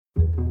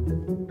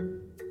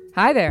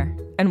Hi there,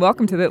 and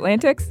welcome to The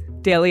Atlantic's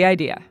Daily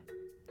Idea.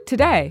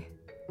 Today,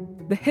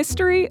 the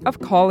history of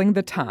calling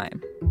the time.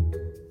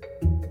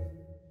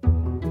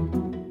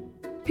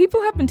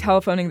 People have been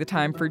telephoning the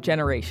time for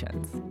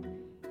generations.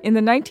 In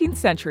the 19th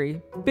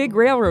century, big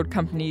railroad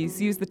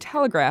companies used the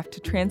telegraph to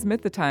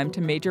transmit the time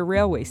to major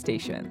railway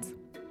stations.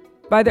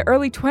 By the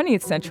early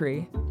 20th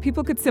century,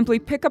 people could simply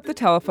pick up the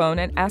telephone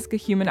and ask a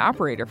human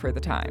operator for the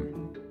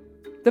time.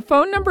 The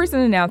phone numbers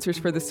and announcers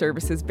for the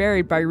services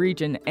varied by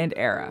region and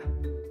era.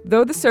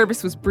 Though the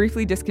service was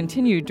briefly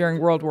discontinued during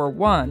World War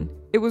I,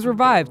 it was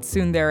revived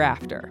soon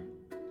thereafter.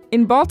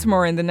 In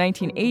Baltimore in the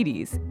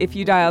 1980s, if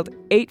you dialed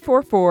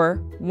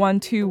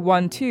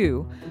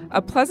 844-1212,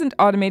 a pleasant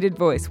automated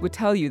voice would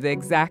tell you the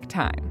exact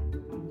time.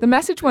 The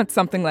message went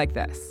something like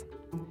this.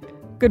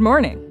 Good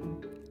morning.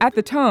 At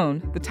the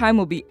tone, the time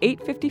will be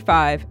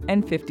 8:55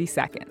 and 50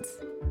 seconds.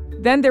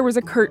 Then there was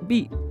a curt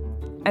beep,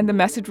 and the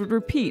message would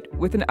repeat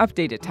with an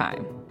updated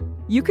time.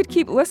 You could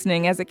keep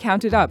listening as it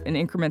counted up in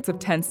increments of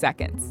 10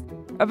 seconds.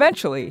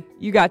 Eventually,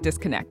 you got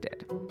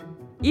disconnected.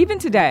 Even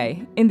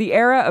today, in the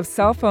era of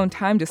cell phone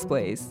time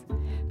displays,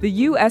 the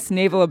U.S.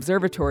 Naval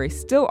Observatory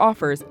still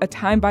offers a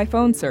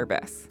time-by-phone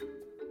service.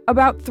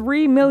 About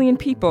 3 million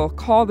people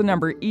call the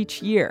number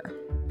each year.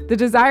 The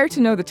desire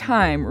to know the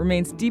time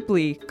remains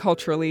deeply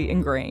culturally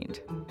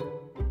ingrained.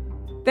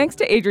 Thanks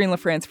to Adrienne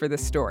LaFrance for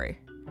this story.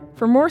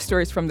 For more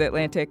stories from The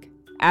Atlantic,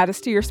 add us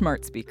to your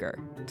smart speaker.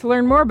 To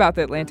learn more about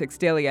The Atlantic's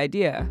Daily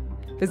Idea,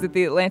 visit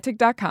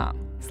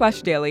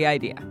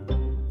theatlantic.com/dailyidea.